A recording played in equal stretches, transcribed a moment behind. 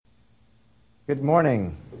Good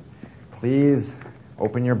morning. Please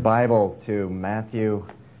open your Bibles to Matthew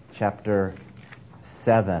chapter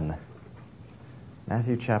 7.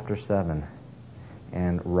 Matthew chapter 7.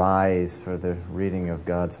 And rise for the reading of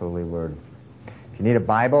God's holy word. If you need a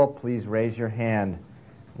Bible, please raise your hand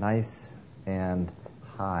nice and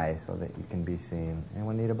high so that you can be seen.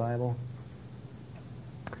 Anyone need a Bible?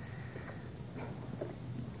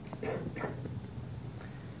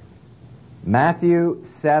 Matthew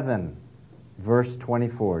 7. Verse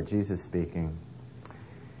 24, Jesus speaking.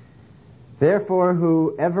 Therefore,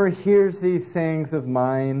 whoever hears these sayings of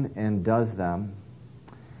mine and does them,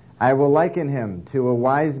 I will liken him to a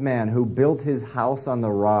wise man who built his house on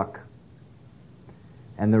the rock.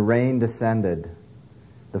 And the rain descended,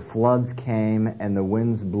 the floods came, and the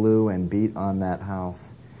winds blew and beat on that house,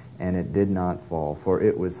 and it did not fall, for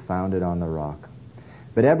it was founded on the rock.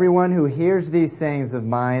 But everyone who hears these sayings of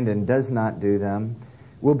mine and does not do them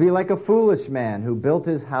will be like a foolish man who built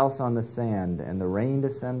his house on the sand, and the rain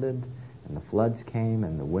descended, and the floods came,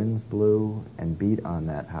 and the winds blew and beat on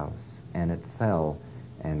that house, and it fell,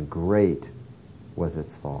 and great was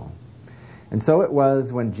its fall. And so it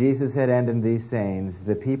was, when Jesus had ended these sayings,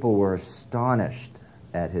 the people were astonished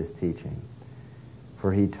at his teaching,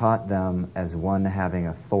 for he taught them as one having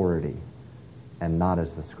authority, and not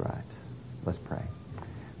as the scribes. Let's pray.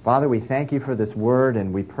 Father, we thank you for this word,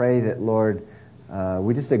 and we pray that, Lord,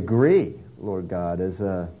 we just agree, Lord God, as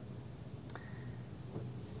a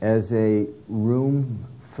room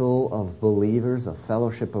full of believers, a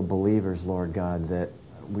fellowship of believers, Lord God, that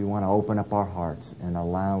we want to open up our hearts and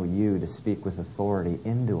allow you to speak with authority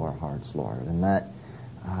into our hearts, Lord, and that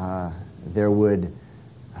there would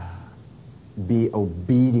be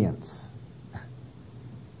obedience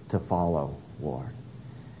to follow, Lord.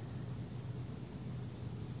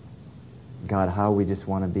 God, how we just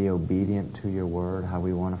want to be obedient to your word, how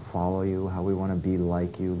we want to follow you, how we want to be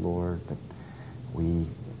like you, Lord. But we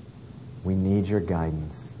need your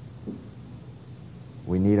guidance.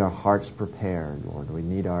 We need our hearts prepared, Lord. We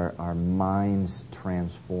need our minds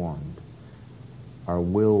transformed, our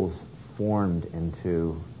wills formed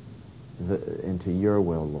into your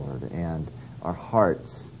will, Lord, and our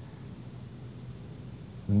hearts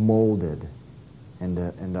molded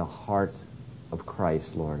into a heart of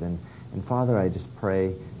Christ, Lord. And Father, I just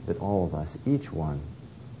pray that all of us, each one,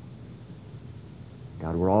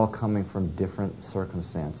 God, we're all coming from different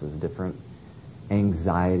circumstances, different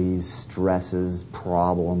anxieties, stresses,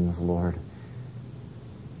 problems, Lord.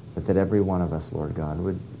 But that every one of us, Lord God,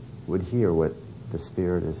 would hear what the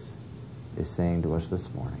Spirit is saying to us this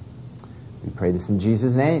morning. We pray this in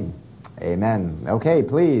Jesus' name. Amen. Okay,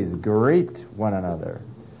 please greet one another.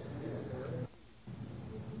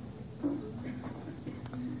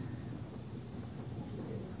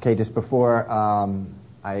 Okay, just before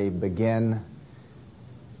I begin,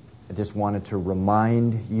 I just wanted to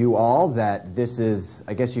remind you all that this is,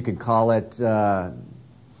 I guess you could call it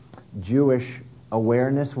Jewish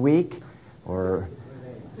Awareness Week,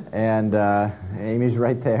 and Amy's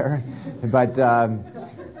right there. But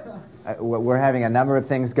we're having a number of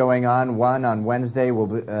things going on. One, on Wednesday,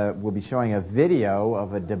 we'll be showing a video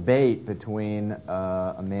of a debate between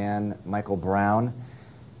a man, Michael Brown,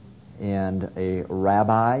 and a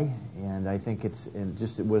rabbi, and I think it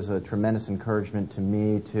was a tremendous encouragement to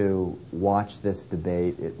me to watch this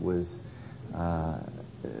debate. It was,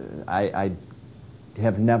 I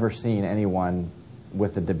have never seen anyone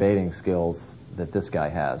with the debating skills that this guy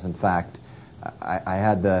has. In fact, I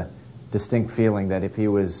had the distinct feeling that if he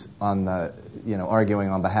was arguing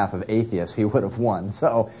on behalf of atheists, he would have won.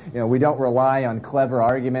 So, we don't rely on clever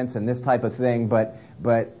arguments and this type of thing, but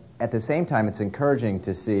at the same time, it's encouraging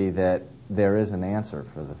to see that there is an answer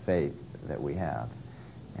for the faith that we have,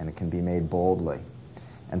 and it can be made boldly.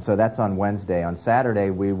 And so that's on Wednesday. On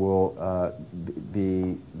Saturday, we will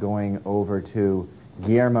be going over to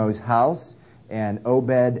Guillermo's house, and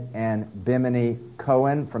Obed and Bimini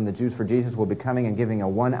Cohen from the Jews for Jesus will be coming and giving a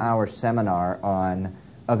 1-hour seminar on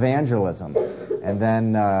evangelism. And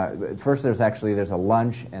then first there's a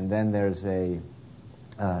lunch, and then there's a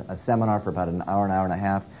seminar for about an hour and a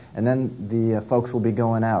half, and then the folks will be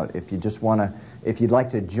going out. If you'd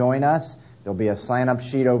like to join us, there'll be a sign-up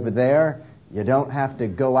sheet over there. You don't have to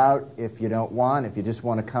go out if you don't want. If you just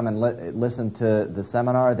want to come and listen to the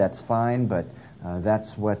seminar, that's fine. But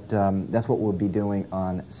that's what we'll be doing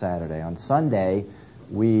on Saturday. On Sunday,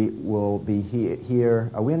 we will be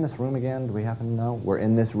here. Are we in this room again? Do we happen to know? We're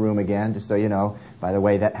in this room again, just so you know. By the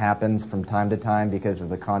way, that happens from time to time because of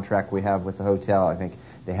the contract we have with the hotel. I think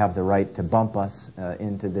they have the right to bump us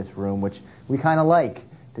into this room, which we kind of like,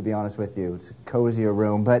 to be honest with you. It's a cozier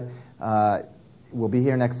room. But will be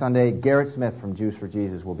here next Sunday. Garrett Smith from Jews for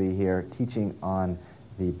Jesus will be here teaching on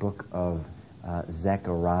the book of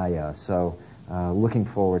Zechariah. So looking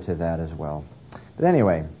forward to that as well. But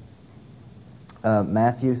anyway,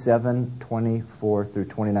 Matthew 7:24 through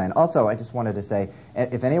 29. Also, I just wanted to say,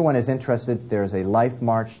 if anyone is interested, there's a Life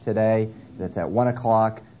March today that's at 1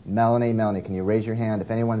 o'clock. Melanie, can you raise your hand? If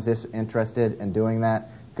anyone's interested in doing that,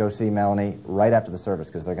 go see Melanie right after the service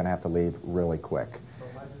because they're going to have to leave really quick.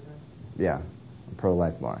 Yeah,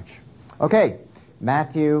 Pro-Life March. Okay,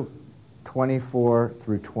 Matthew 24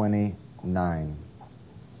 through 29.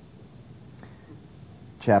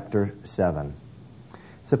 Chapter 7.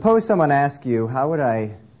 Suppose someone asks you, how would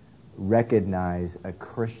I recognize a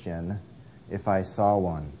Christian if I saw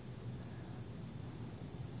one?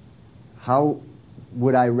 How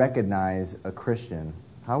would I recognize a Christian?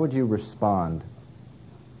 How would you respond?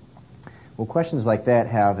 Well, questions like that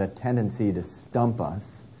have a tendency to stump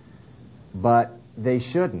us, but they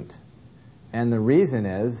shouldn't. And the reason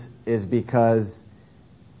is because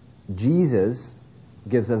Jesus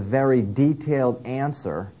gives a very detailed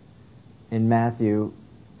answer in Matthew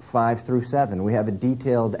 5 through 7. We have a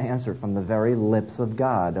detailed answer from the very lips of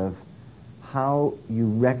God of how you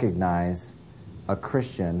recognize a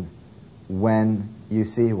Christian when you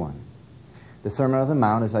see one. The Sermon on the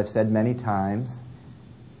Mount, as I've said many times,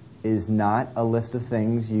 is not a list of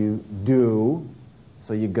things you do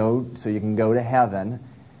so you can go to heaven.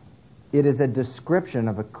 It is a description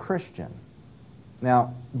of a Christian.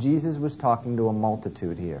 Now, Jesus was talking to a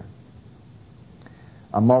multitude here.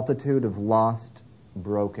 A multitude of lost,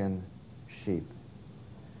 broken sheep.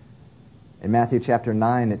 In Matthew chapter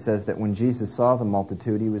 9, it says that when Jesus saw the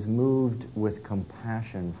multitude, he was moved with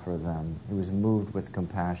compassion for them. He was moved with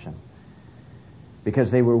compassion.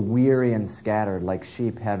 Because they were weary and scattered like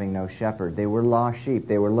sheep having no shepherd. They were lost sheep.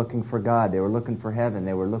 They were looking for God. They were looking for heaven.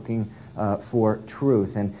 They were looking for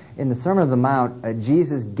truth. And in the Sermon on the Mount,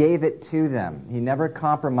 Jesus gave it to them. He never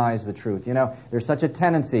compromised the truth. You know, there's such a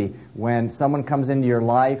tendency when someone comes into your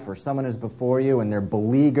life or someone is before you and they're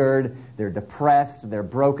beleaguered, they're depressed, they're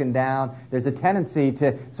broken down. There's a tendency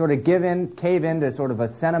to sort of cave in to sort of a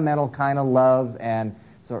sentimental kind of love and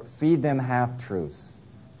sort of feed them half-truths.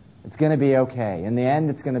 It's going to be okay. In the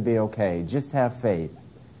end, it's going to be okay. Just have faith.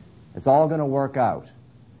 It's all going to work out.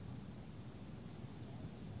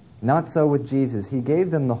 Not so with Jesus. He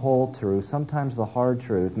gave them the whole truth, sometimes the hard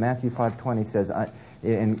truth. Matthew 5:20 says,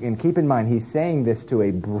 and keep in mind, he's saying this to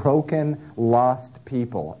a broken, lost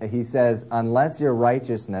people. He says, unless your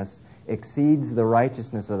righteousness exceeds the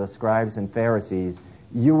righteousness of the scribes and Pharisees,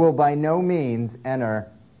 you will by no means enter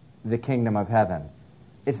the kingdom of heaven.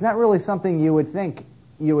 It's not really something you would think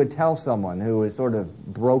you would tell someone who is sort of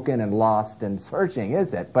broken and lost and searching,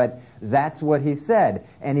 is it? But that's what he said.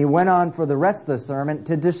 And he went on for the rest of the sermon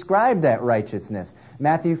to describe that righteousness.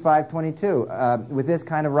 Matthew 5:22, with this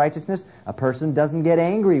kind of righteousness, a person doesn't get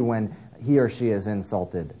angry when he or she is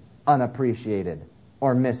insulted, unappreciated,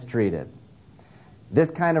 or mistreated.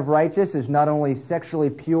 This kind of righteousness is not only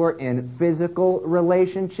sexually pure in physical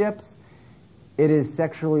relationships, it is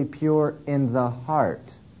sexually pure in the heart.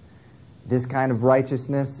 This kind of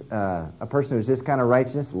righteousness, a person who has this kind of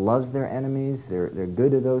righteousness loves their enemies. They're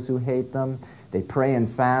good to those who hate them. They pray and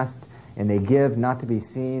fast, and they give not to be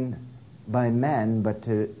seen by men, but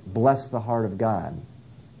to bless the heart of God.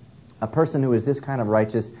 A person who is this kind of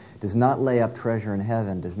righteous does not lay up treasure in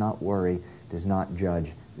heaven, does not worry, does not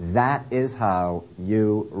judge. That is how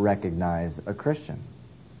you recognize a Christian.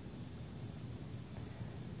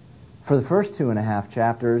 For the first 2.5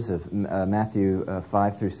 chapters of Matthew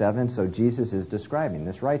 5 through 7, so Jesus is describing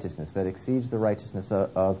this righteousness that exceeds the righteousness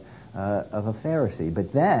of a Pharisee.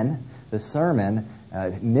 But then the sermon,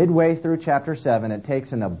 midway through chapter 7, it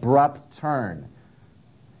takes an abrupt turn.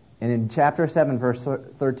 And in chapter 7, verse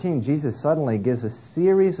 13, Jesus suddenly gives a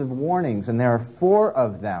series of warnings, and there are 4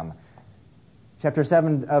 of them. Chapter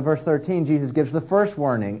 7, verse 13, Jesus gives the first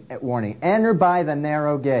warning, enter by the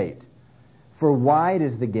narrow gate. For wide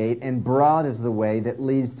is the gate and broad is the way that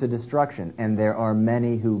leads to destruction, and there are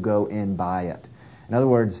many who go in by it. In other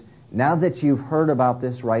words, now that you've heard about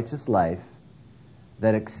this righteous life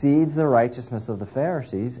that exceeds the righteousness of the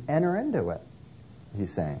Pharisees, enter into it,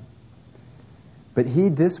 he's saying. But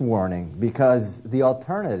heed this warning, because the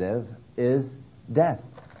alternative is death.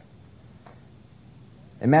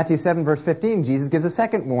 In Matthew 7, verse 15, Jesus gives a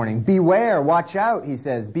second warning. Beware, watch out, he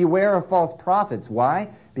says. Beware of false prophets. Why?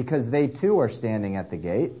 Because they too are standing at the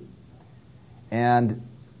gate, and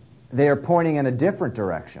they are pointing in a different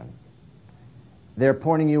direction. They're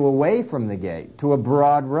pointing you away from the gate to a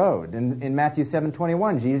broad road. In Matthew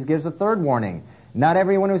 7:21, Jesus gives a third warning. Not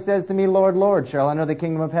everyone who says to me, Lord, Lord, shall enter the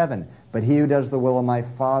kingdom of heaven, but he who does the will of my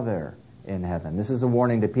Father in heaven. This is a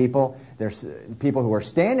warning to people. There's people who are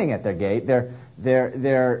standing at their gate.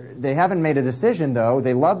 They haven't made a decision, though.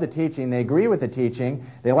 They love the teaching. They agree with the teaching.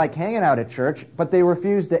 They like hanging out at church, but they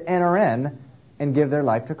refuse to enter in and give their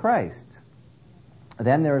life to Christ.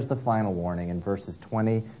 Then there is the final warning in verses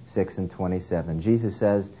 26 and 27. Jesus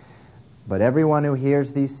says, "But everyone who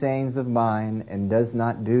hears these sayings of mine and does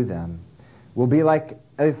not do them will be like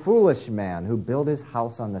a foolish man who built his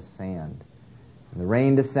house on the sand. And the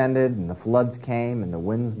rain descended, and the floods came, and the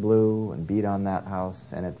winds blew and beat on that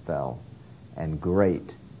house, and it fell. And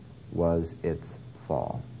great was its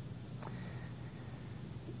fall."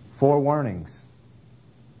 4 warnings.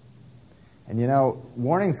 And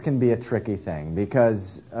warnings can be a tricky thing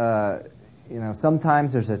because,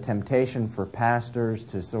 sometimes there's a temptation for pastors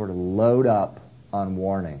to sort of load up on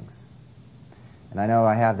warnings. And I know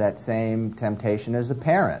I have that same temptation as a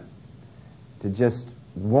parent to just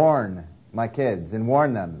warn my kids and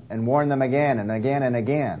warn them again and again and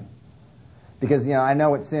again. Because, I know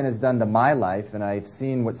what sin has done to my life, and I've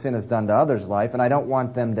seen what sin has done to others' life, and I don't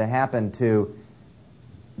want them to happen to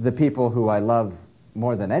the people who I love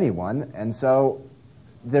more than anyone. And so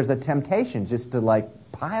there's a temptation just to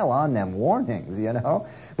pile on them warnings,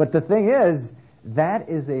 But the thing is, that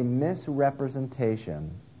is a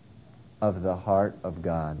misrepresentation of the heart of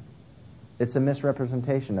God. It's a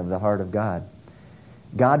misrepresentation of the heart of God.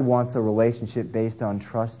 God wants a relationship based on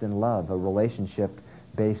trust and love. A relationship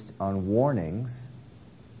based on warnings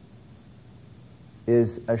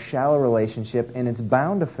is a shallow relationship, and it's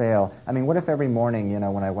bound to fail. I mean, what if every morning,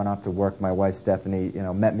 when I went off to work, my wife Stephanie,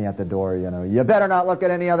 met me at the door, "You better not look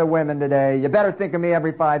at any other women today. You better think of me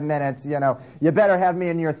every 5 minutes. You better have me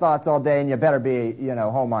in your thoughts all day, and you better be,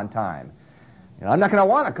 home on time." I'm not going to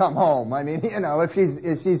want to come home. I mean, if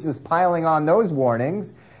she's just piling on those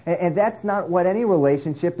warnings. And that's not what any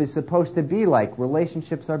relationship is supposed to be like.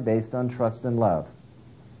 Relationships are based on trust and love.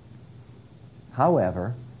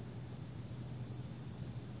 However,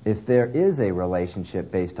 if there is a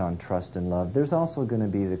relationship based on trust and love, there's also going to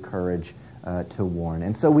be the courage to warn.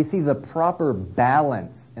 And so we see the proper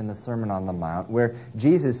balance in the Sermon on the Mount, where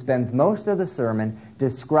Jesus spends most of the sermon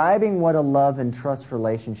describing what a love and trust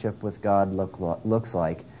relationship with God looks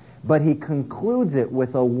like. But he concludes it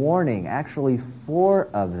with a warning, actually 4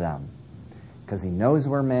 of them, because he knows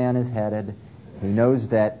where man is headed. He knows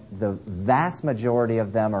that the vast majority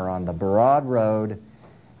of them are on the broad road,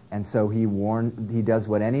 and so he does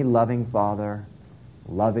what any loving father,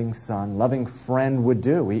 loving son, loving friend would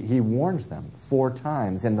do. He warns them 4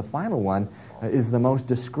 times, and the final one is the most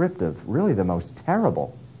descriptive, really the most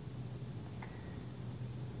terrible.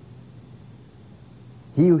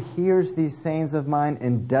 He who hears these sayings of mine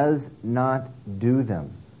and does not do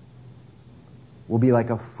them will be like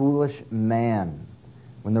a foolish man.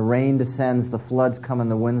 When the rain descends, the floods come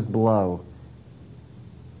and the winds blow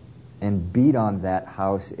and beat on that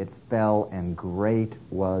house, it fell, and great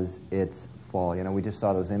was its fall. We just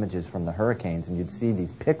saw those images from the hurricanes, and you'd see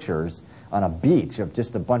these pictures on a beach of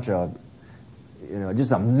just a bunch of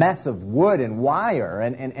just a mess of wood and wire.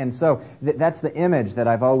 And so that's the image that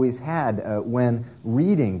I've always had when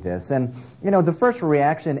reading this. And, the first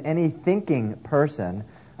reaction any thinking person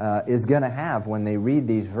is going to have when they read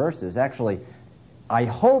these verses, actually, I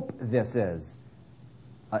hope this is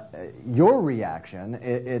your reaction.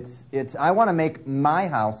 It's I want to make my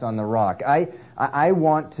house on the rock. I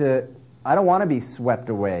don't want to be swept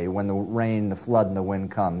away when the rain, the flood, and the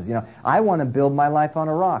wind comes. I want to build my life on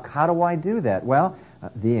a rock. How do I do that? Well,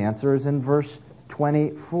 the answer is in verse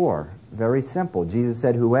 24. Very simple. Jesus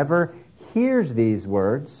said, "Whoever hears these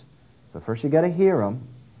words," so first you got to hear them.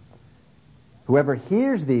 "Whoever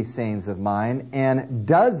hears these sayings of mine and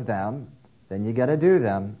does them," then you got to do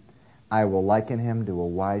them, "I will liken him to a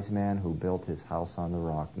wise man who built his house on the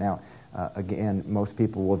rock." Now, again, most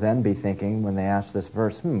people will then be thinking when they ask this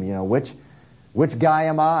verse, which guy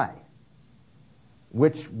am I?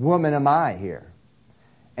 Which woman am I here?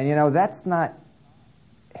 And that's not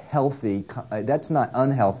healthy. That's not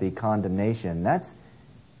unhealthy condemnation. That's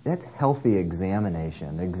healthy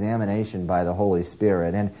examination by the Holy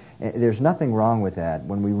Spirit. And there's nothing wrong with that.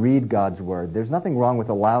 When we read God's Word, there's nothing wrong with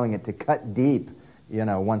allowing it to cut deep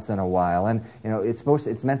once in a while. And,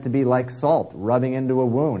 it's meant to be like salt rubbing into a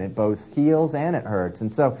wound. It both heals and it hurts.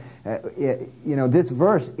 And so, this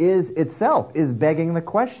verse is begging the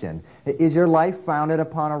question, is your life founded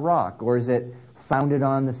upon a rock, or is it founded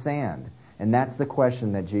on the sand? And that's the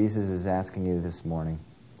question that Jesus is asking you this morning.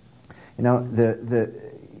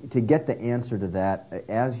 To get the answer to that,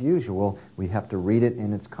 as usual, we have to read it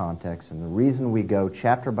in its context. And the reason we go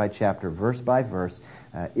chapter by chapter, verse by verse,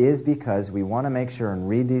 is because we want to make sure and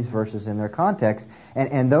read these verses in their context.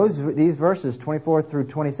 And these verses, 24 through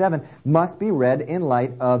 27, must be read in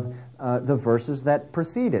light of the verses that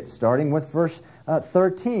precede it, starting with verse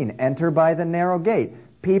 13, enter by the narrow gate.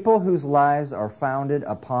 People whose lives are founded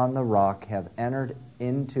upon the rock have entered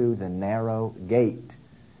into the narrow gate.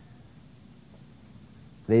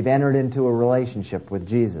 They've entered into a relationship with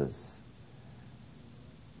Jesus.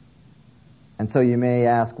 And so you may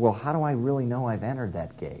ask, well, how do I really know I've entered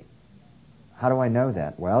that gate? How do I know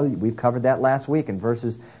that? Well, we've covered that last week in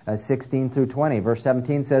verses 16 through 20. Verse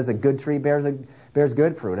 17 says, a good tree bears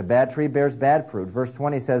good fruit. A bad tree bears bad fruit. Verse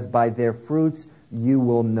 20 says, by their fruits you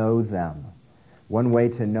will know them. One way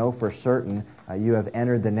to know for certain you have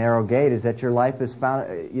entered the narrow gate is that your life is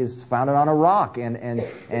founded on a rock, and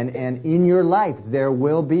in your life there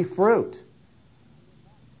will be fruit.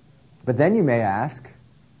 But then you may ask,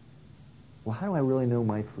 well, how do I really know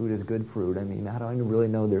my fruit is good fruit? I mean, how do I really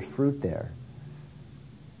know there's fruit there?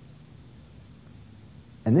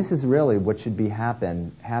 And this is really what should be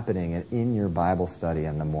happening in your Bible study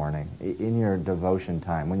in the morning, in your devotion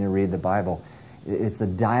time, when you read the Bible. It's the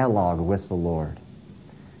dialogue with the Lord.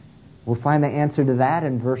 We'll find the answer to that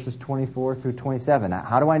in verses 24 through 27. Now,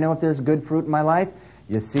 how do I know if there's good fruit in my life?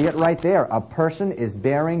 You see it right there. A person is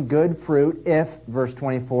bearing good fruit if, verse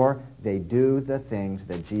 24, they do the things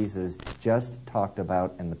that Jesus just talked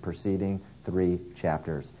about in the preceding 3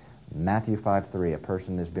 chapters. Matthew 5:3, a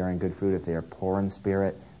person is bearing good fruit if they are poor in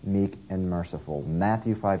spirit, meek and merciful.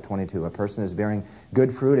 Matthew 5:22, a person is bearing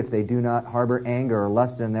good fruit if they do not harbor anger or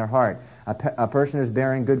lust in their heart. A person is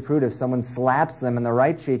bearing good fruit if someone slaps them in the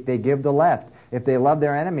right cheek, they give the left. If they love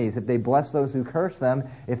their enemies, if they bless those who curse them,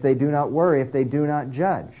 if they do not worry, if they do not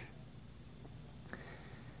judge.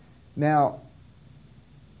 Now,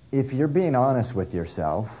 if you're being honest with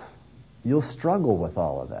yourself, you'll struggle with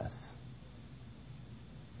all of this.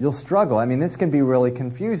 You'll struggle. I mean, this can be really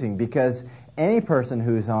confusing because any person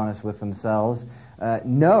who's honest with themselves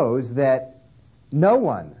knows that no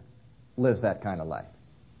one lives that kind of life.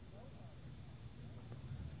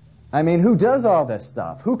 I mean, who does all this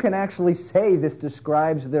stuff? Who can actually say this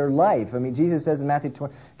describes their life? I mean, Jesus says in Matthew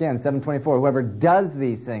 7:24, whoever does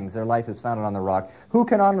these things, their life is founded on the rock. Who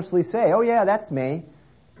can honestly say, oh yeah, that's me?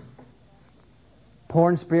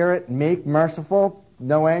 Poor in spirit, meek, merciful,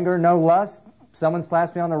 no anger, no lust. Someone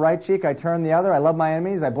slaps me on the right cheek, I turn the other. I love my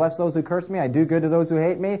enemies. I bless those who curse me. I do good to those who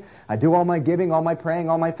hate me. I do all my giving, all my praying,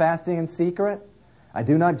 all my fasting in secret. I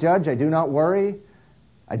do not judge. I do not worry.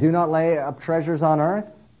 I do not lay up treasures on earth.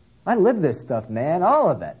 I live this stuff, man, all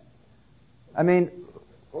of it. I mean,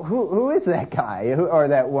 who is that guy or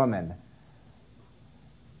that woman?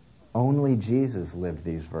 Only Jesus lived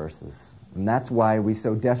these verses. And that's why we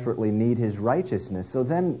so desperately need his righteousness. So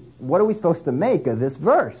then, what are we supposed to make of this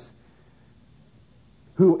verse?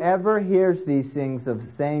 Whoever hears these sayings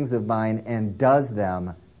of mine and does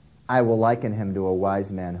them, I will liken him to a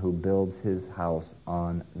wise man who builds his house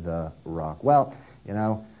on the rock. Well, you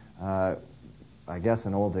know, I guess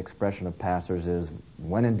an old expression of pastors is,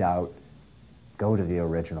 when in doubt, go to the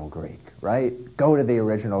original Greek, right? Go to the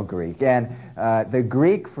original Greek. And the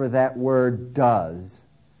Greek for that word does,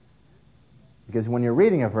 because when you're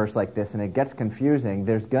reading a verse like this and it gets confusing,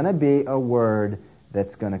 there's going to be a word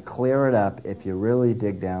that's going to clear it up if you really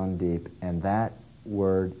dig down deep, and that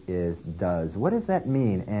word is does. What does that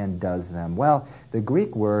mean, and does them? Well, the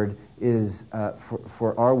Greek word is,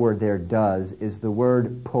 for our word there, does, is the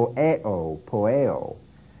word poeo.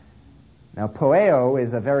 Now, poeo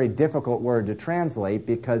is a very difficult word to translate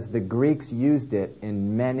because the Greeks used it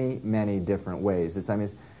in many, many different ways.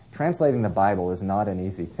 Translating the Bible is not an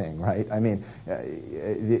easy thing, right? I mean,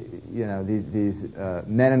 these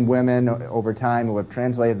men and women over time who have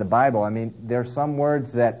translated the Bible, I mean, there are some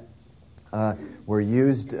words that were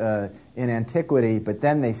used in antiquity, but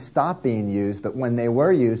then they stopped being used. But when they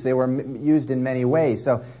were used in many ways.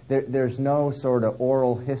 So there's no sort of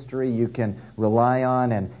oral history you can rely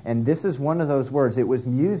on. And this is one of those words. It was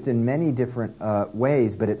used in many different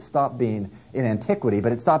ways, but it stopped being in antiquity.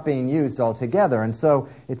 But it stopped being used altogether. And so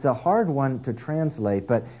it's a hard one to translate.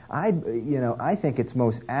 But I think it's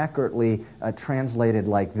most accurately translated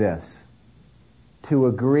like this: to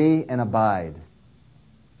agree and abide.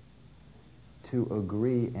 To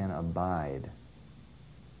agree and abide,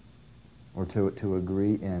 or to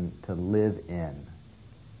agree and to live in.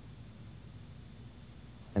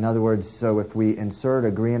 In other words, so if we insert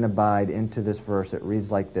agree and abide into this verse, it reads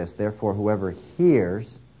like this: therefore whoever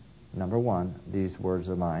hears, number one, these words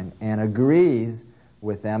of mine, and agrees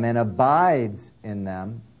with them and abides in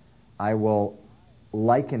them, I will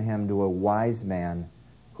liken him to a wise man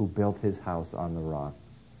who built his house on the rock.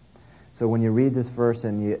 So when you read this verse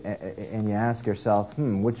and you ask yourself,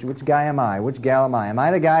 which guy am I? Which gal am I? Am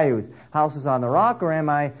I the guy whose house is on the rock, or am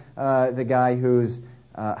I the guy whose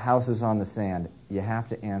house is on the sand? You have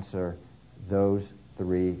to answer those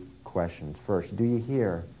three questions. First, do you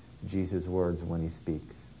hear Jesus' words when he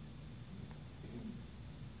speaks?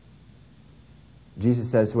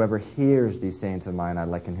 Jesus says, whoever hears these sayings of mine, I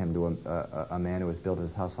liken him to a man who has built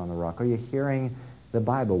his house on the rock. Are you hearing the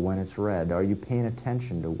Bible when it's read? Are you paying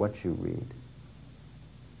attention to what you read?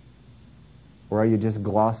 Or are you just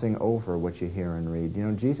glossing over what you hear and read? You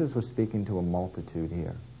know, Jesus was speaking to a multitude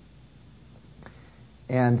here.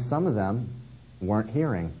 And some of them weren't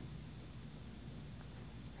hearing.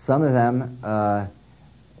 Some of them,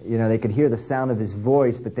 they could hear the sound of his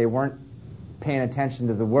voice, but they weren't paying attention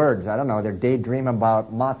to the words. I don't know, they're daydreaming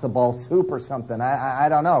about matzo ball soup or something. I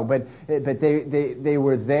don't know, but they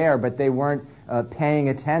were there, but they weren't paying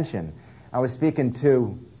attention. I was speaking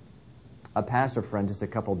to a pastor friend just a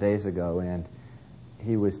couple days ago, and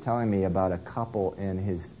he was telling me about a couple in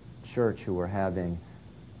his church who were having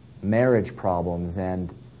marriage problems,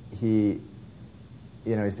 and he's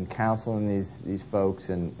been counseling these folks,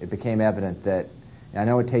 and it became evident that, I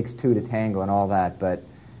know it takes two to tango and all that, but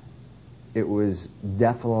it was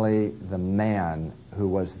definitely the man who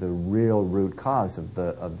was the real root cause of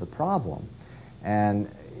the problem. And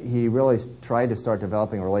he really tried to start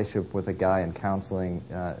developing a relationship with a guy and counseling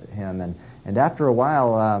him. And after a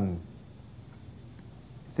while,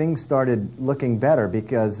 things started looking better,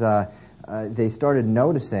 because they started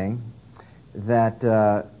noticing that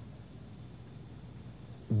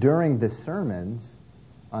during the sermons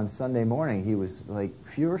on Sunday morning, he was like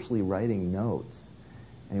furiously writing notes.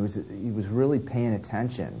 And he was really paying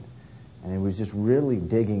attention, and he was just really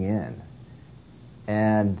digging in.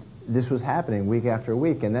 And this was happening week after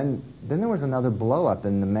week. And then there was another blow-up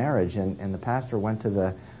in the marriage, and the pastor went to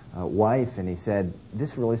the wife, and he said,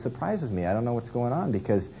 this really surprises me. I don't know what's going on,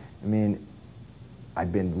 because,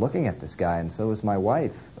 I've been looking at this guy, and so was my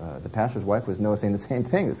wife. The pastor's wife was noticing the same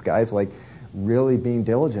thing. This guy's like really being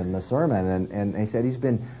diligent in the sermon, and he said he's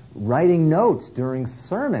been writing notes during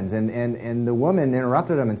sermons, and the woman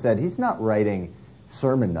interrupted him and said, he's not writing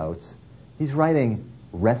sermon notes, he's writing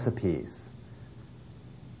recipes.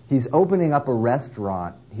 He's opening up a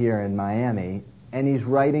restaurant here in Miami, and he's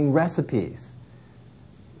writing recipes.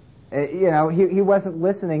 He wasn't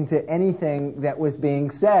listening to anything that was being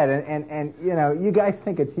said, and you guys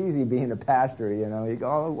think it's easy being a pastor, you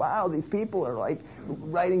go, oh, wow, these people are like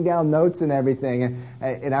writing down notes and everything,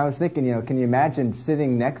 and I was thinking, can you imagine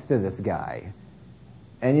sitting next to this guy,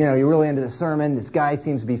 and you're really into the sermon, this guy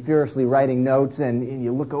seems to be furiously writing notes, and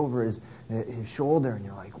you look over his shoulder, and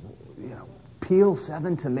you're like, peel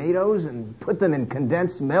 7 tomatoes and put them in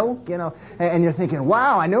condensed milk, and you're thinking,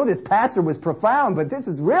 wow, I know this pastor was profound, but this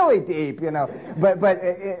is really deep, But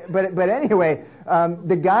anyway,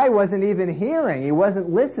 the guy wasn't even hearing, he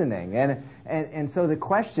wasn't listening, and so the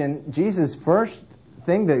question, Jesus'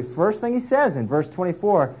 the first thing he says in verse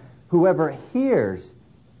 24, whoever hears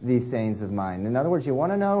these sayings of mine. In other words, you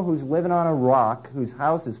want to know who's living on a rock, whose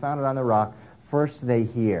house is founded on the rock. First, they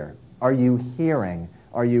hear. Are you hearing?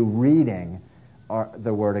 Are you reading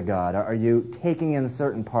the Word of God? Are you taking in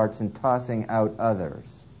certain parts and tossing out others?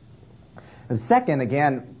 And second,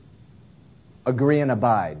 again, agree and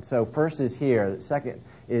abide. So first is here. Second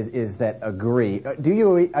is that agree. Do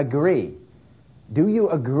you agree? Do you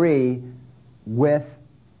agree with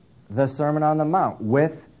the Sermon on the Mount,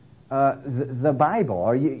 with the Bible?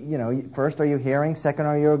 Are first, are you hearing? Second,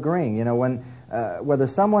 are you agreeing? Whether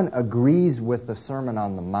someone agrees with the Sermon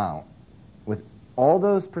on the Mount, with all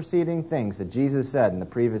those preceding things that Jesus said in the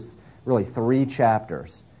previous, really 3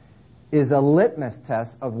 chapters, is a litmus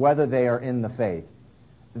test of whether they are in the faith.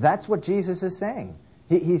 That's what Jesus is saying.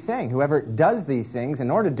 He's saying whoever does these things,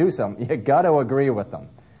 in order to do something, you got to agree with them.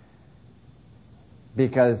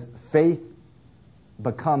 Because faith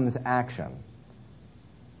becomes action.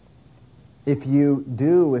 If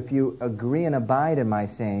you agree and abide in my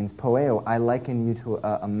sayings, poeo, I liken you to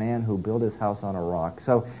a man who built his house on a rock.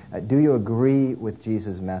 So, do you agree with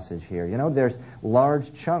Jesus' message here? There's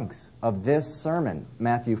large chunks of this sermon,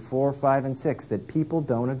 Matthew 4, 5, and 6, that people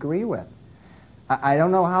don't agree with. I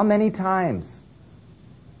don't know how many times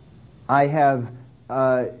I have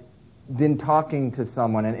been talking to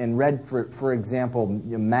someone and read, for example,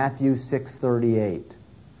 Matthew 6:38.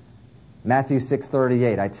 Matthew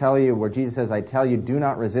 6:38, I tell you, where Jesus says, I tell you, do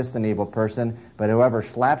not resist an evil person, but whoever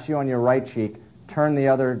slaps you on your right cheek, turn the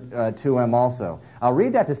other to him also. I'll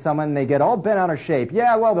read that to someone, and they get all bent out of shape.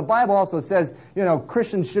 Yeah, well, the Bible also says,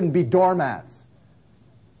 Christians shouldn't be doormats.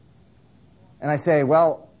 And I say,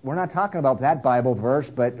 well, we're not talking about that Bible verse,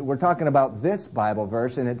 but we're talking about this Bible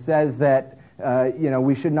verse, and it says that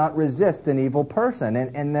we should not resist an evil person.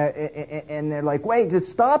 And they're like, wait, just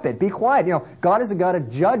stop it. Be quiet. God is a God of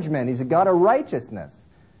judgment. He's a God of righteousness.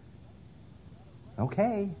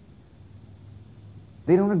 Okay.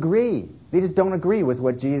 They don't agree. They just don't agree with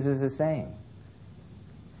what Jesus is saying.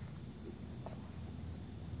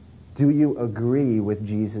 Do you agree with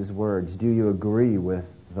Jesus' words? Do you agree with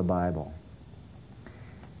the Bible?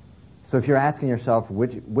 So if you're asking yourself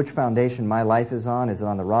which foundation my life is it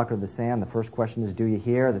on the rock or the sand? The first question is, do you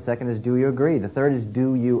hear? The second is, do you agree? The third is,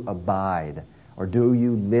 do you abide? Or do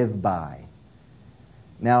you live by?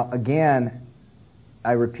 Now, again,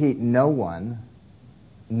 I repeat, no one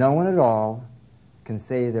at all can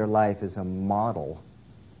say their life is a model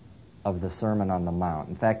of the Sermon on the Mount.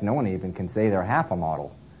 In fact, no one even can say they're half a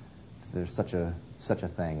model. There's such a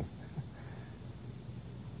thing.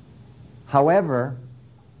 However,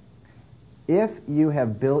 if you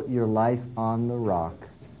have built your life on the rock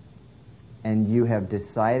and you have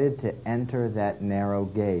decided to enter that narrow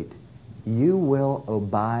gate, you will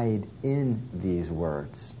abide in these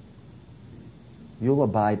words. You'll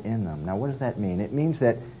abide in them. Now, what does that mean? It means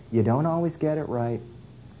that you don't always get it right.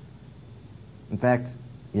 In fact,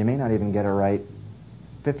 you may not even get it right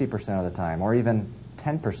 50% of the time, or even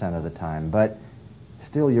 10% of the time, but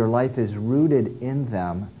still your life is rooted in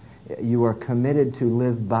them. You are committed to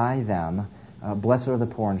live by them. Blessed are the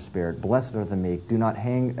poor in spirit. Blessed are the meek. Do not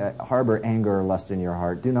harbor anger or lust in your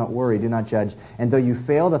heart. Do not worry. Do not judge. And though you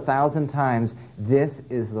failed 1,000 times, this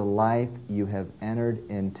is the life you have entered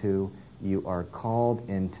into, you are called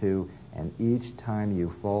into, and each time you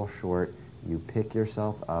fall short, you pick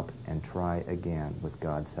yourself up and try again with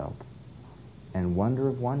God's help. And wonder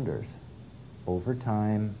of wonders, over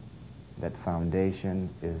time, that foundation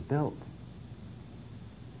is built.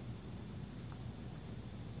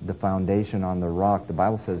 The foundation on the rock, the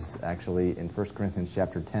Bible says actually in 1 Corinthians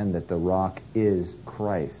chapter 10 that the rock is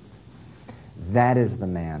Christ. That is the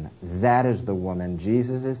man. That is the woman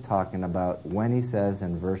Jesus is talking about when he says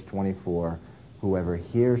in verse 24, whoever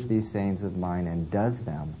hears these sayings of mine and does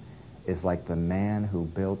them is like the man who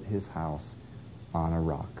built his house on a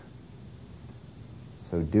rock.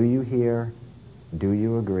 So do you hear? Do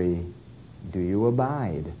you agree? Do you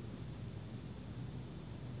abide?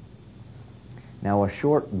 Now, a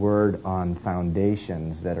short word on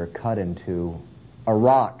foundations that are cut into a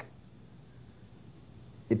rock.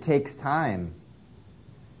 It takes time.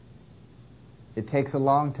 It takes a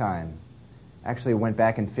long time. Actually, went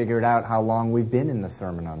back and figured out how long we've been in the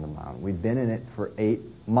Sermon on the Mount. We've been in it for 8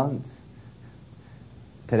 months.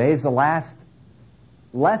 Today's the last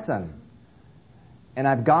lesson. And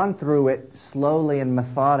I've gone through it slowly and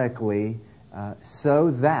methodically so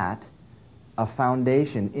that a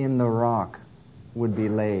foundation in the rock would be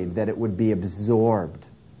laid, that it would be absorbed.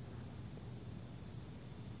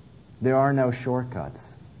 There are no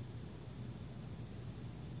shortcuts.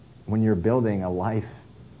 When you're building a life,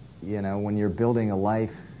 when you're building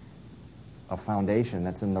a foundation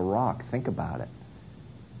that's in the rock, think about it.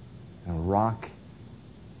 A rock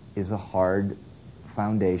is a hard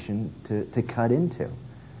foundation to cut into.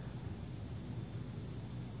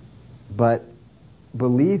 But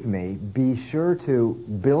believe me, be sure to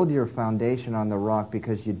build your foundation on the rock,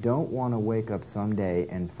 because you don't want to wake up someday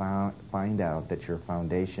and find out that your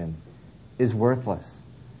foundation is worthless.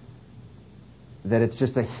 That it's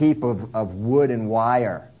just a heap of wood and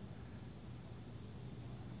wire.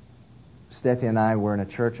 Steffi and I were in a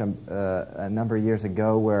church a number of years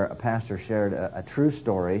ago where a pastor shared a true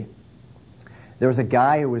story. There was a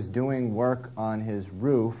guy who was doing work on his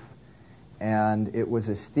roof, and it was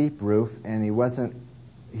a steep roof, and he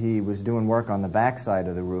was doing work on the backside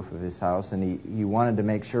of the roof of his house, and he wanted to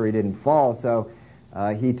make sure he didn't fall, so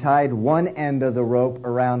he tied one end of the rope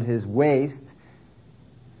around his waist,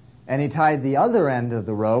 and he tied the other end of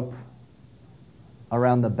the rope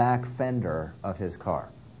around the back fender of his car,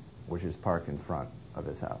 which is parked in front of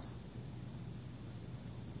his house.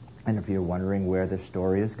 And if you're wondering where the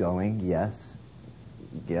story is going, yes,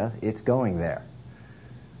 it's going there.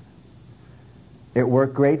 It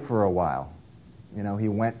worked great for a while. He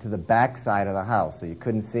went to the back side of the house, so you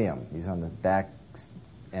couldn't see him. He's on the back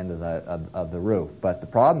end of the roof. But the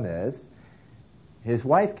problem is, his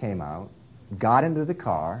wife came out, got into the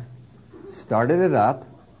car, started it up,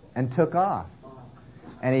 and took off.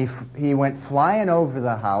 And he went flying over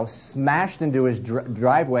the house, smashed into his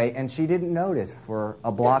driveway, and she didn't notice for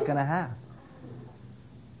a block and a half.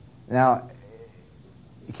 Now,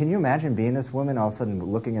 can you imagine being this woman all of a sudden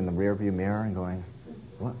looking in the rearview mirror and going,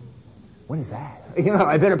 what is that?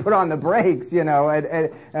 I better put on the brakes,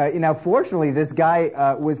 fortunately this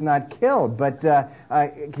guy was not killed, but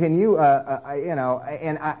can you, and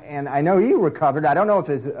I know he recovered. I don't know if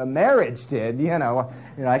his marriage did,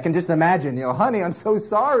 I can just imagine, honey, I'm so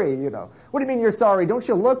sorry, What do you mean you're sorry? Don't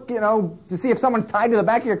you look, to see if someone's tied to the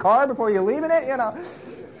back of your car before you leave in it,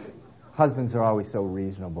 Husbands are always so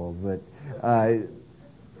reasonable,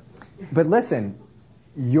 but listen,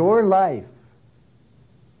 your life,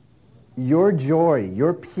 your joy,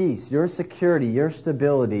 your peace, your security, your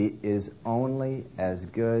stability is only as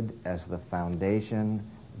good as the foundation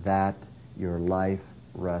that your life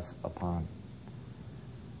rests upon.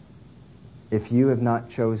 If you have not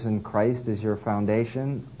chosen Christ as your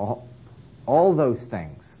foundation, all those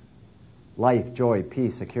things, life, joy,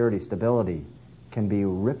 peace, security, stability, can be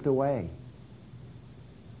ripped away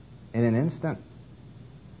in an instant.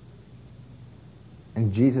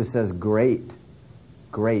 And Jesus says, great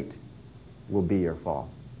will be your fall.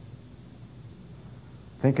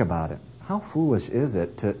 Think about it. How foolish is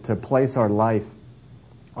it to place our life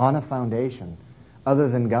on a foundation other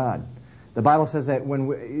than God? The Bible says that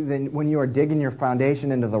when you are digging your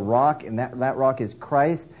foundation into the rock, and that rock is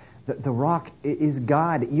Christ, the rock is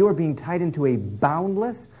God. You are being tied into a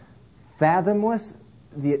boundless, fathomless,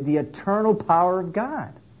 the eternal power of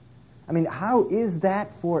God. I mean, how is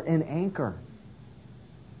that for an anchor?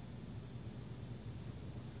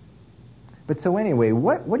 But so anyway,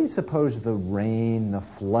 what do you suppose the rain, the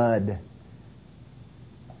flood,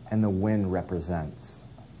 and the wind represents?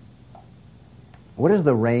 What does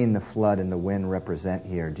the rain, the flood, and the wind represent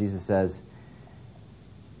here? Jesus says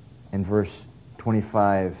in verse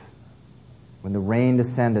 25, when the rain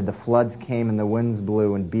descended, the floods came, and the winds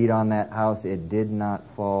blew and beat on that house. It did not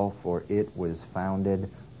fall, for it was founded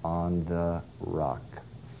on the rock.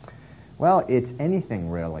 Well, it's anything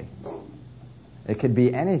really. It could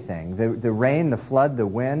be anything. The rain, the flood, the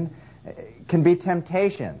wind can be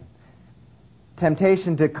temptation.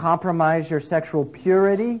 Temptation to compromise your sexual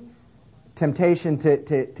purity. Temptation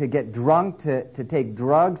to get drunk, to take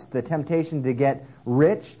drugs. The temptation to get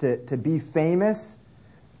rich, to be famous.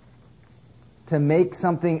 To make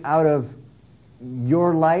something out of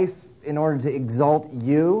your life in order to exalt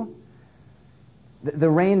you. The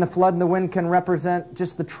rain, the flood, and the wind can represent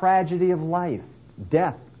just the tragedy of life.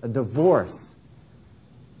 Death, a divorce.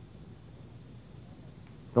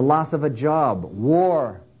 The loss of a job,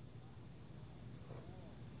 war,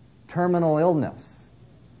 terminal illness.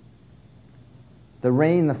 The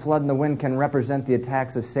rain, the flood, and the wind can represent the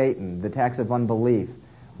attacks of Satan, the attacks of unbelief,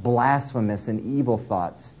 blasphemous and evil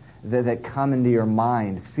thoughts that come into your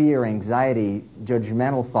mind, fear, anxiety,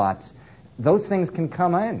 judgmental thoughts. Those things can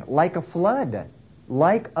come in like a flood,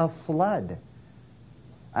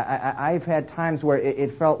 I've had times where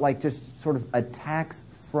it felt like just sort of attacks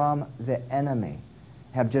from the enemy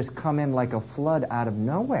have just come in like a flood out of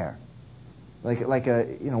nowhere, like a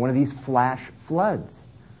one of these flash floods.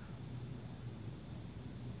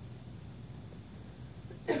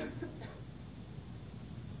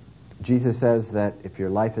 Jesus says that if your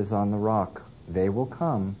life is on the rock, they will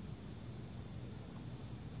come,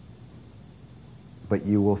 but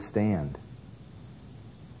you will stand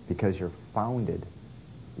because you're founded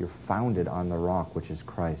on the rock, which is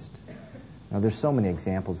Christ. Now, there's so many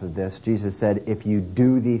examples of this. Jesus said, if you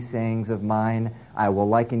do these sayings of mine, I will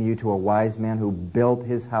liken you to a wise man who built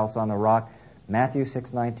his house on the rock. Matthew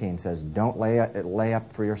 6:19 says, don't lay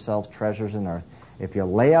up for yourselves treasures on earth. If you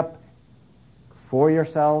lay up for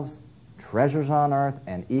yourselves treasures on earth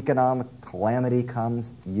and economic calamity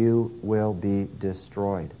comes, you will be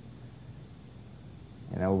destroyed.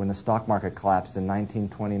 When the stock market collapsed in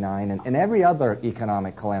 1929 and every other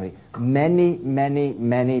economic calamity,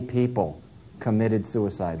 many people committed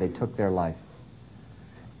suicide. They took their life.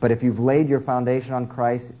 But if you've laid your foundation on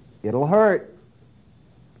Christ, it'll hurt.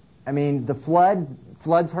 I mean, the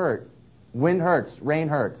floods hurt. Wind hurts. Rain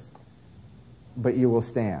hurts. But you will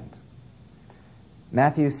stand.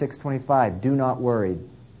 Matthew 6:25, do not worry.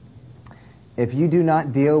 If you do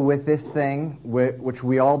not deal with this thing, which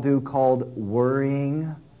we all do, called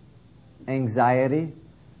worrying, anxiety,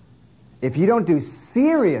 if you don't do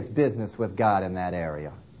serious business with God in that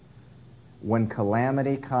area, when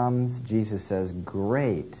calamity comes, Jesus says,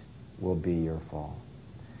 great will be your fall.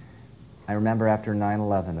 I remember after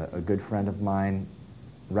 9/11, a good friend of mine,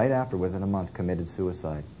 right after, within a month, committed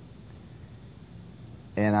suicide.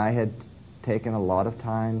 And I had taken a lot of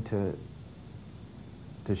time to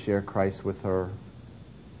share Christ with her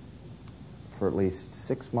for at least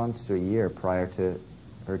 6 months to a year prior to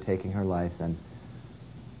her taking her life.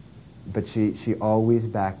 But she always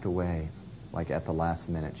backed away. Like at the last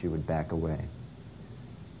minute, she would back away.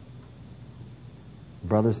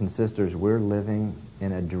 Brothers and sisters, we're living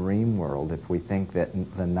in a dream world if we think that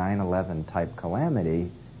the 9/11 type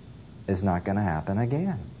calamity is not going to happen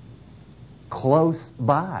again. Close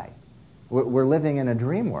by. We're living in a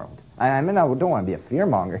dream world. I mean, I don't want to be a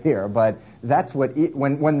fearmonger here, but that's what,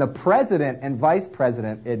 when the president and vice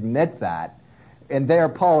president admit that, and they are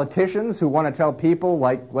politicians who want to tell people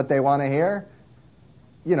like what they want to hear,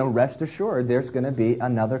 rest assured there's going to be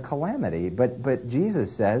another calamity. But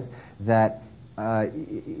Jesus says that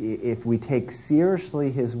if we take seriously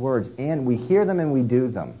his words and we hear them and we do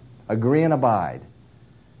them, agree and abide,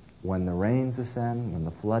 when the rains ascend, when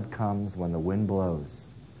the flood comes, when the wind blows,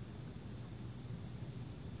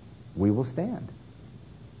 we will stand.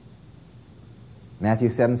 Matthew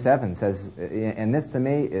 7:7 says, and this to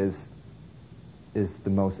me is the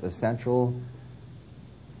most essential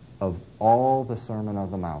of all the Sermon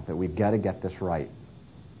on the Mount, that we've got to get this right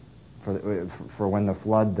for when the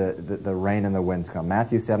flood, the rain and the winds come.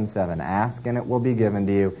 Matthew 7:7, ask and it will be given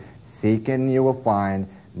to you, seek and you will find,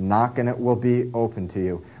 knock and it will be open to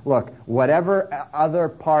you. Look, whatever other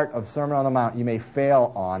part of Sermon on the Mount you may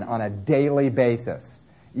fail on a daily basis,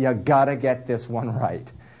 you got to get this one right.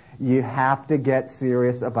 You have to get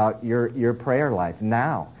serious about your prayer life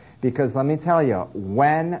now. Because let me tell you,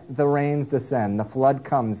 when the rains descend, the flood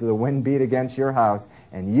comes, the wind beat against your house,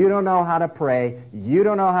 and you don't know how to pray, you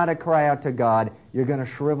don't know how to cry out to God, you're going to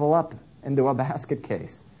shrivel up into a basket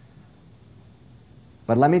case.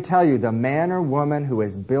 But let me tell you, the man or woman who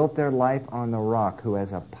has built their life on the rock, who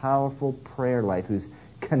has a powerful prayer life, who's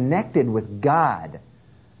connected with God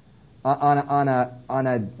on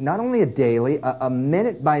a not only a daily, a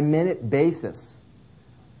minute-by-minute basis,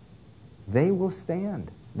 they will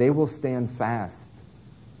stand. They will stand fast.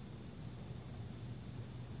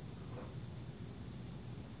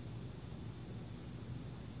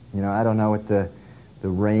 I don't know what the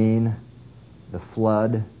rain, the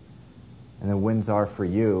flood, and the winds are for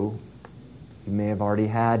you. You may have already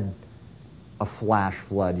had a flash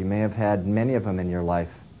flood. You may have had many of them in your life.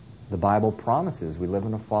 The Bible promises we live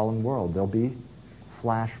in a fallen world. There'll be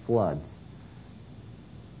flash floods.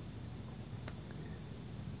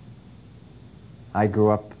 I grew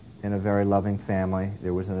up in a very loving family.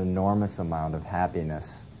 There was an enormous amount of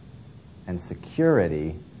happiness and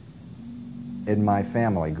security in my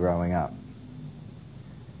family growing up.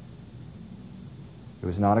 It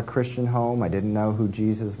was not a Christian home. I didn't know who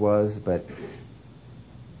Jesus was, but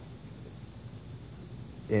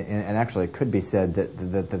and actually it could be said that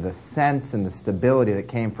the sense and the stability that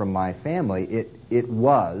came from my family, it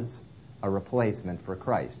was a replacement for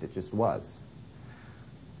Christ. It just was.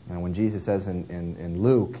 And when Jesus says in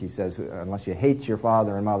Luke, he says, unless you hate your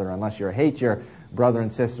father and mother, unless you hate your brother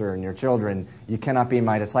and sister and your children, you cannot be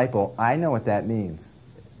my disciple. I know what that means.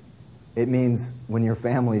 It means when your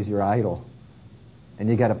family is your idol, and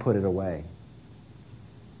you got to put it away.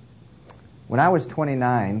 When I was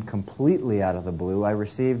 29, completely out of the blue, I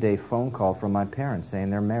received a phone call from my parents saying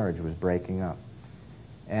their marriage was breaking up.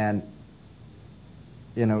 And,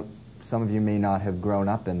 some of you may not have grown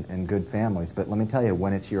up in good families, but let me tell you,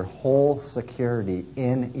 when it's your whole security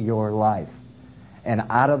in your life, and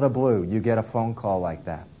out of the blue, you get a phone call like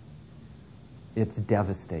that, it's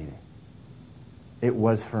devastating. It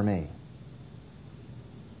was for me.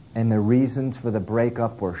 And the reasons for the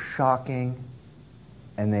breakup were shocking,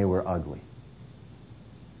 and they were ugly.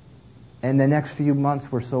 And the next few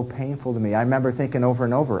months were so painful to me. I remember thinking over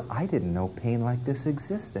and over, I didn't know pain like this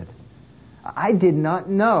existed. I did not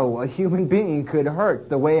know a human being could hurt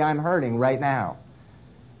the way I'm hurting right now.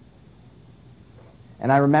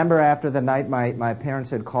 And I remember after the night my parents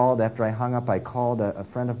had called, after I hung up, I called a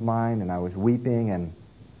friend of mine, and I was weeping, and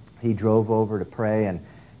he drove over to pray,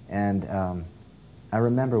 and I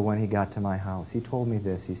remember when he got to my house, he told me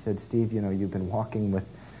this. He said, Steve, you've been walking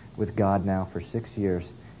with God now for 6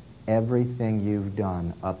 years. Everything you've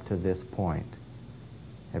done up to this point,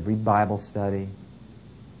 every Bible study,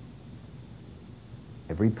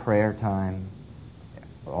 every prayer time,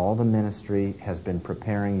 all the ministry has been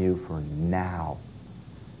preparing you for now.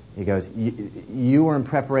 He goes, you were in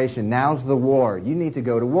preparation. Now's the war. You need to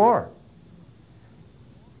go to war.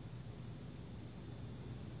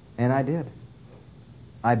 And I did.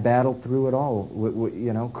 I battled through it all,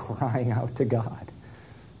 crying out to God.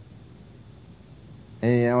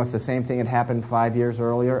 And if the same thing had happened 5 years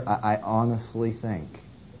earlier, I honestly think,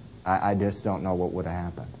 I just don't know what would have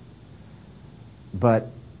happened. But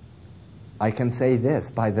I can say this,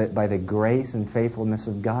 by the grace and faithfulness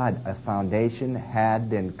of God, a foundation had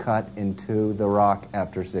been cut into the rock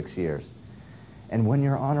after 6 years. And when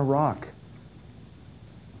you're on a rock,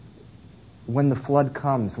 when the flood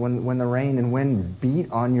comes, when the rain and wind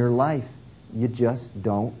beat on your life, you just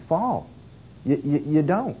don't fall. You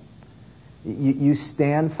don't. You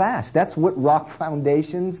stand fast. That's what rock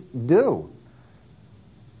foundations do.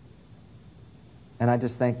 And I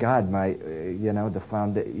just thank God, I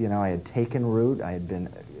had taken root. I had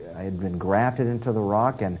been grafted into the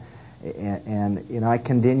rock, and I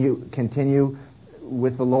continue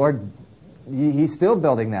with the Lord. He's still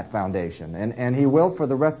building that foundation, and He will for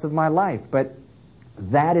the rest of my life. But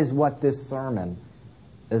that is what this sermon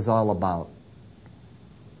is all about.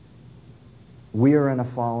 We are in a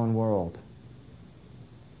fallen world.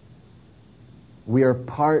 We are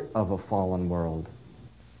part of a fallen world.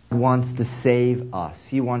 He wants to save us.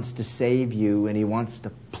 He wants to save you, and He wants to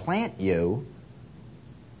plant you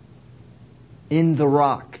in the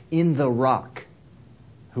rock,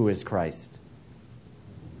 who is Christ.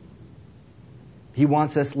 He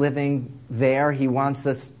wants us living there. He wants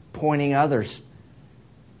us pointing others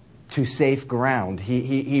to safe ground.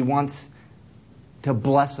 He wants to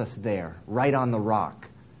bless us there, right on the rock.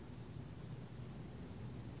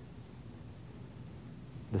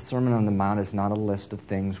 The Sermon on the Mount is not a list of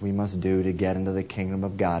things we must do to get into the kingdom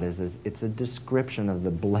of God. It's a description of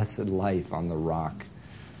the blessed life on the rock.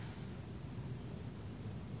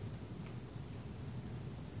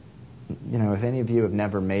 If any of you have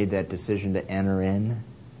never made that decision to enter in,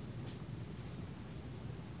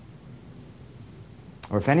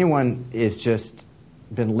 or if anyone is just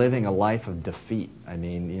been living a life of defeat,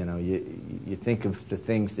 you think of the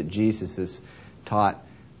things that Jesus has taught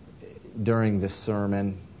during this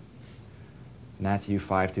sermon, Matthew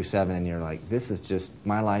 5 through 7, and you're like,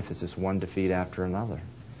 my life is just one defeat after another.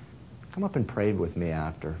 Come up and pray with me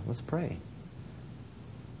after. Let's pray.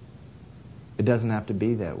 It doesn't have to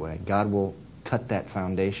be that way. God will cut that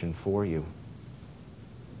foundation for you.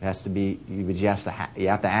 It has to be, you have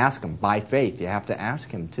to ask Him by faith. You have to ask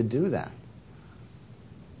Him to do that.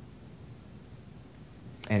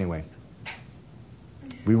 Anyway,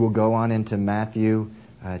 we will go on into Matthew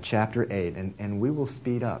chapter 8, and we will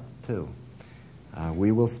speed up too.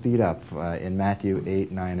 We will speed up in Matthew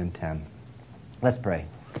 8, 9, and 10. Let's pray.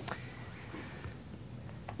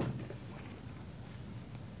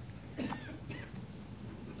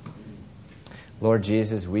 Lord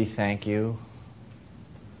Jesus, we thank You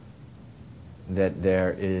that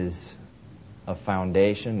there is a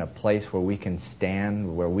foundation, a place where we can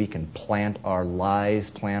stand, where we can plant our lives,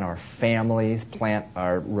 plant our families, plant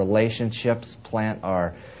our relationships, plant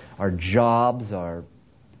our jobs, our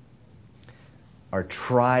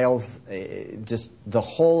trials, just the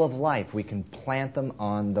whole of life. We can plant them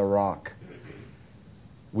on the rock.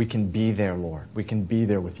 We can be there, Lord. We can be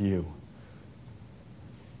there with You.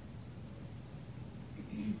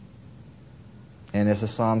 And as the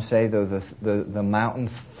Psalms say, though the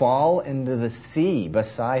mountains fall into the sea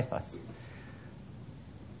beside us,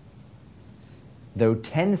 though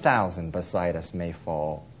 10,000 beside us may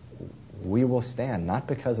fall, we will stand, not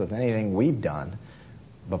because of anything we've done,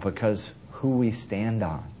 but because who we stand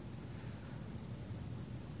on.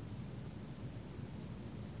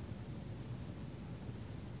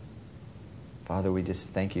 Father, we just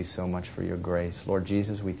thank You so much for Your grace. Lord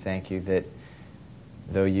Jesus, we thank You that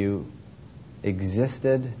though You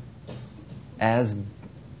existed as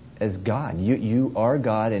God. You are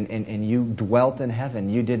God, and You dwelt in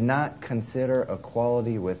heaven. You did not consider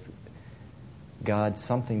equality with God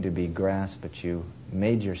something to be grasped, but You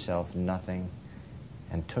made Yourself nothing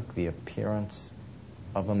and took the appearance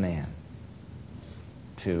of a man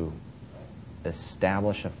to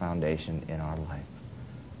establish a foundation in our life.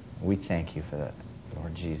 We thank You for that,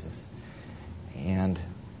 Lord Jesus. And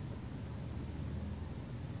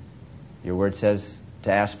Your Word says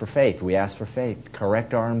to ask for faith. We ask for faith.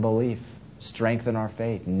 Correct our unbelief. Strengthen our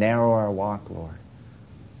faith. Narrow our walk, Lord.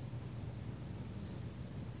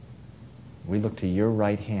 We look to Your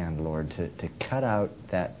right hand, Lord, to cut out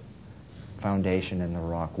that foundation in the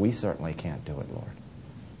rock. We certainly can't do it, Lord.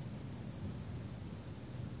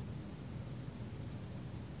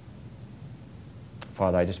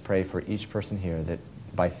 Father, I just pray for each person here that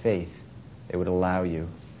by faith they would allow You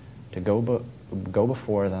to go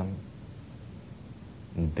before them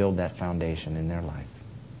and build that foundation in their life.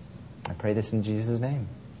 I pray this in Jesus' name.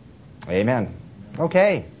 Amen.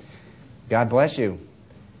 Okay. God bless you.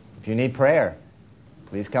 If you need prayer,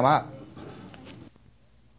 please come up.